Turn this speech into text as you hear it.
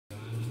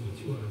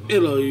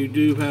Hello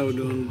YouTube, how we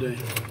doing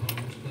today?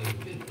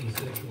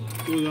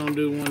 We're gonna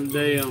do one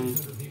day on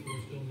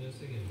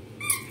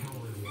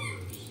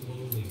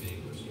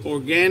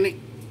organic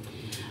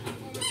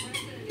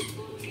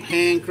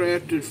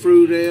handcrafted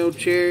fruit ale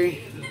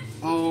cherry,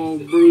 all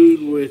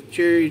brewed with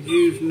cherry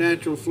juice,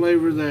 natural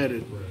flavors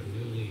added.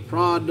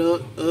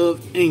 Product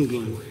of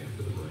England.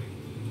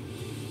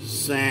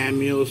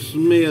 Samuel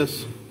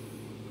Smith's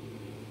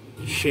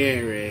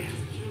cherry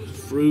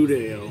fruit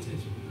ale.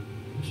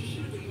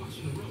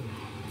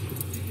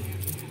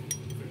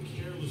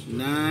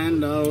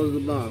 $9 a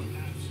bottle.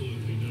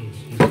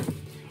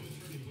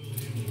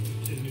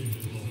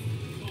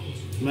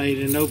 Made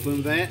in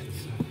open vats.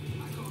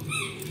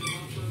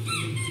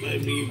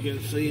 Maybe you can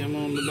see them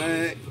on the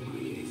back.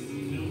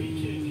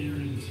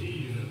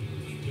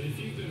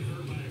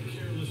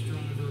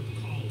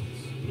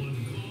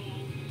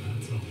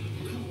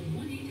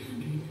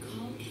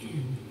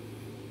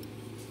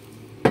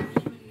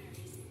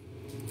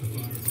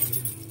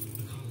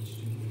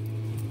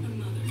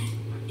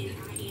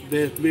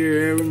 Best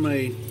beer ever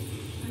made.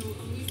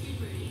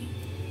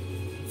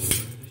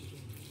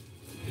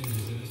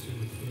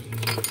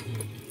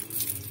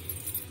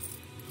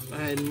 If I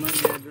had money,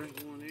 I'd drink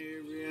one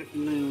every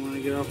afternoon when I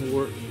get off of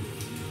work.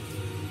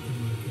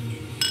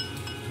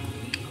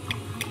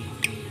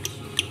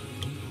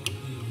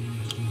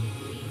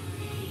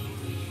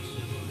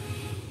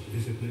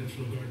 Visit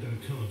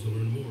nationalguard.com to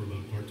learn more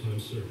about part-time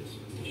service.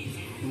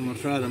 I'm gonna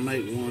try to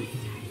make one.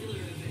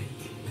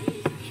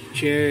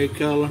 Cherry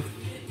color.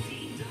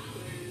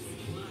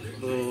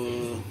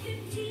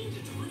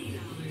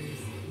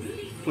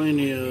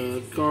 Plenty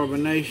of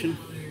carbonation.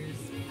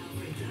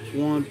 It's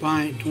 1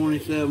 pint,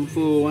 27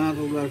 full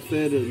ounces. Like I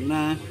said, it's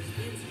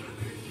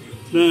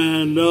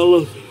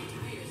 $9.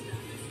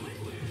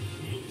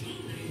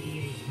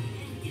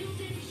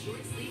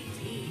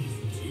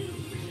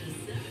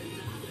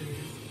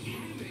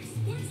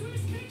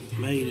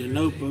 Made in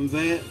open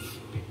vats.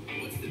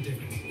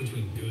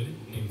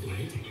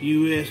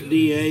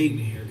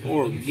 USDA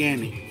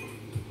organic.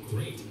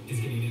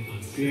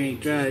 If you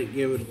ain't tried it,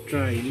 give it a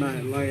try. You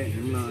might like it,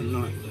 you might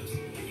not.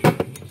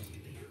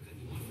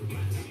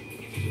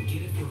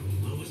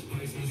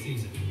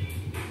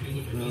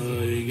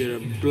 You get a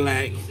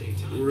black,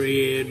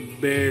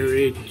 red,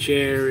 berry,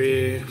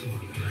 cherry.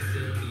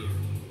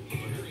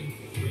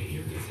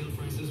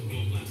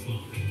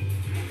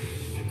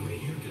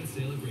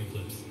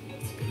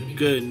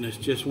 Goodness,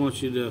 just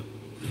want you to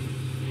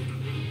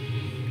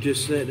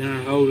just sit there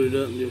and hold it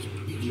up and just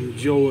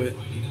enjoy it.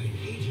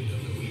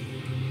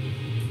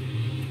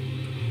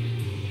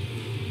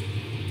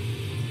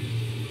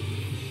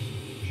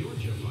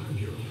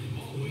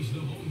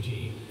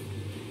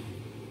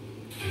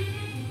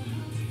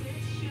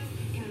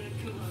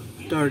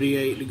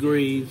 $38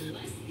 degrees.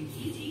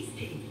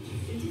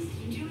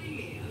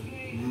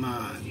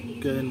 My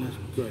goodness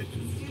gracious.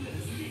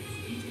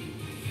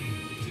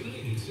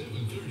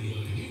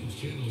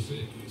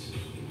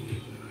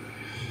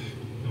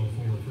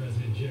 Former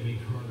President Jimmy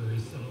Carter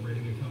is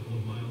celebrating a couple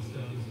of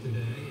milestones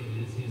today.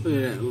 It is his Look at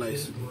that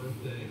lace.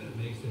 birthday that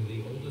makes him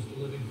the oldest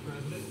living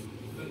president.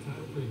 That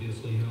title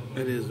previously held.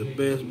 That is the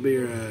best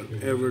beer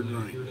I've ever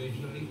drank.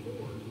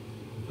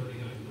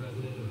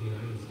 President of the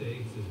United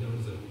States is known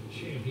as a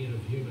champion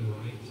of human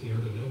rights. He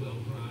earned a Nobel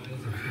Prize in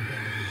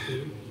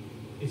 2002.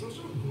 He's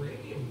also a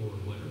Grammy Award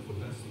winner for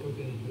Best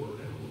Spoken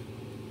Word Album.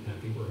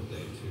 Happy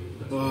birthday to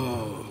President.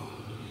 Oh.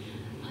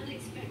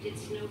 Unexpected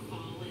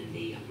snowfall in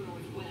the upper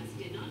northwest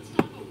did not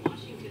stop a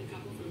Washington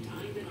couple from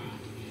tying the knot.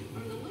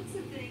 From the looks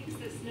of things,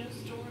 the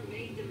snowstorm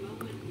made the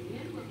moment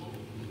memorable.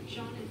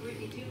 Sean and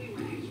Brittany Toomey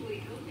were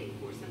actually hoping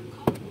for some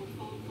colorful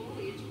fall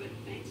foliage, but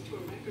thanks to a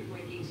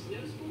record-breaking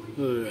snowstorm,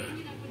 they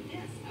ended up with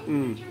this, a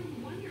winter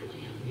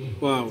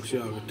wonderland. Wow, I wish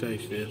y'all could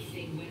taste this.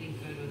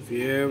 If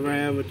you ever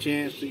have a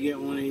chance to get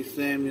one of these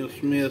Samuel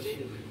Smith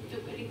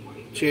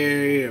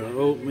cherry or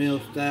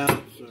oatmeal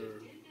stouts,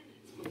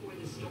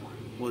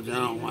 which I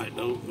don't like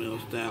the oatmeal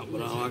stout,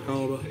 but I like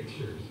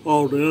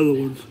all the other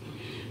ones.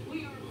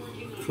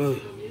 Cause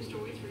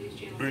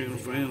I ain't a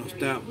fan of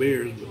stout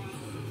beers.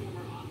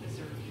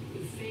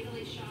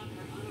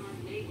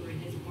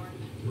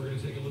 We're going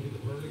to take a look at the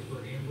verdict for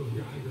Amber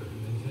Geiger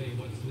and tell you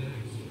what's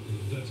next.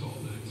 That's all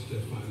next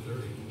at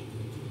 5:30.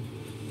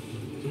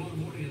 Tomorrow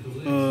morning at the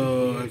lake,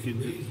 I could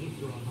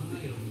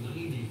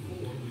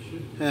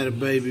had a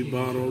baby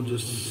bottle,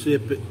 just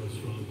sip it.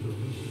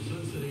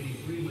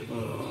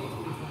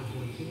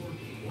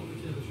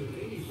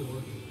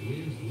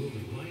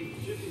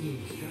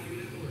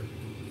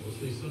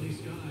 Sunny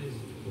skies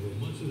over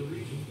much of the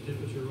region.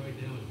 Temperature right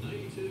now at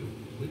 92.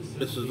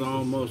 This is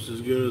almost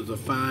as good as a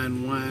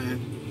fine wine.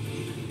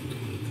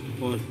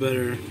 Well, it's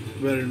better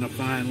than a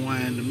fine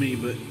wine to me,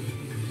 but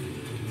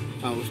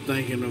I was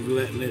thinking of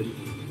letting it,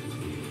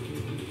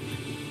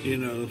 you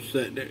know,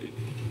 sit there,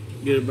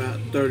 get about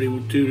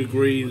 32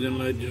 degrees and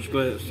just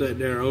let it sit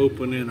there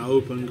open in an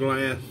open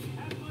glass.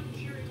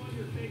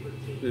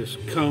 This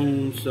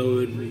cone, so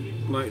it,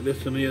 like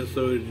this one is,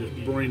 so it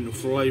just bring the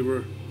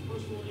flavor.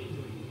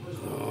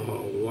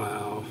 Oh, wow.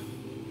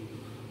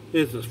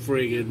 It's a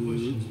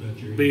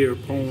friggin' beer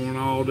pouring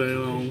all day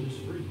long.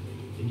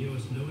 And you owe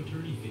us no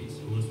attorney fees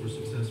unless we're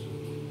successful.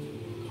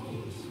 Call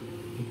us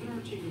and put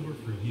our team to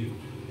work for you.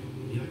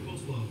 The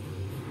Eichholz Law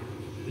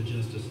Firm, the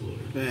Justice Lawyer.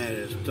 That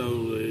is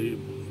totally.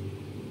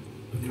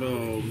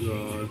 Oh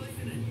God.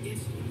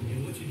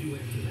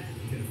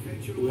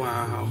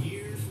 Wow.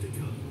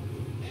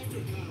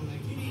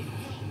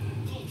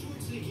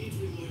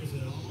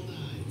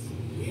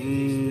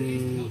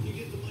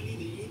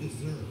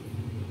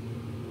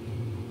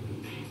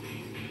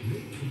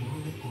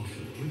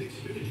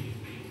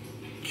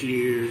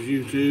 Cheers,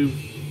 YouTube.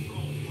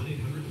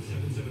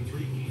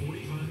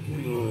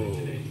 Oh.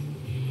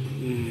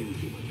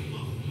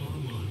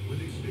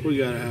 We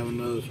gotta have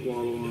another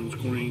swallow on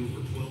screen.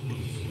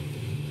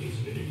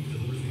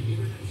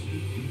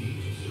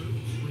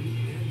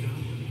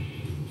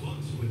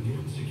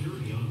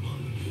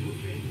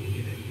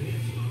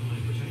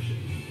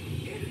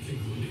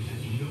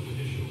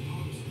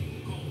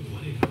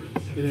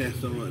 It has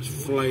so much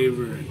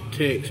flavor and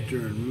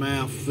texture and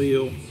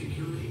mouthfeel.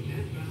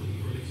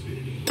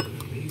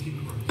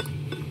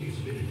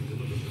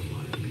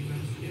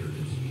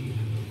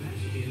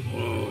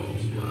 Oh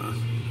my.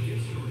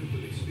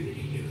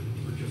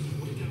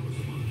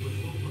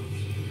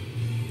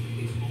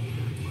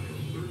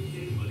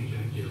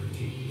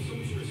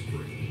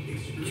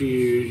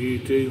 Cheers, you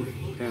two.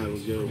 Have a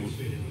good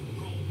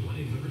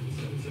one.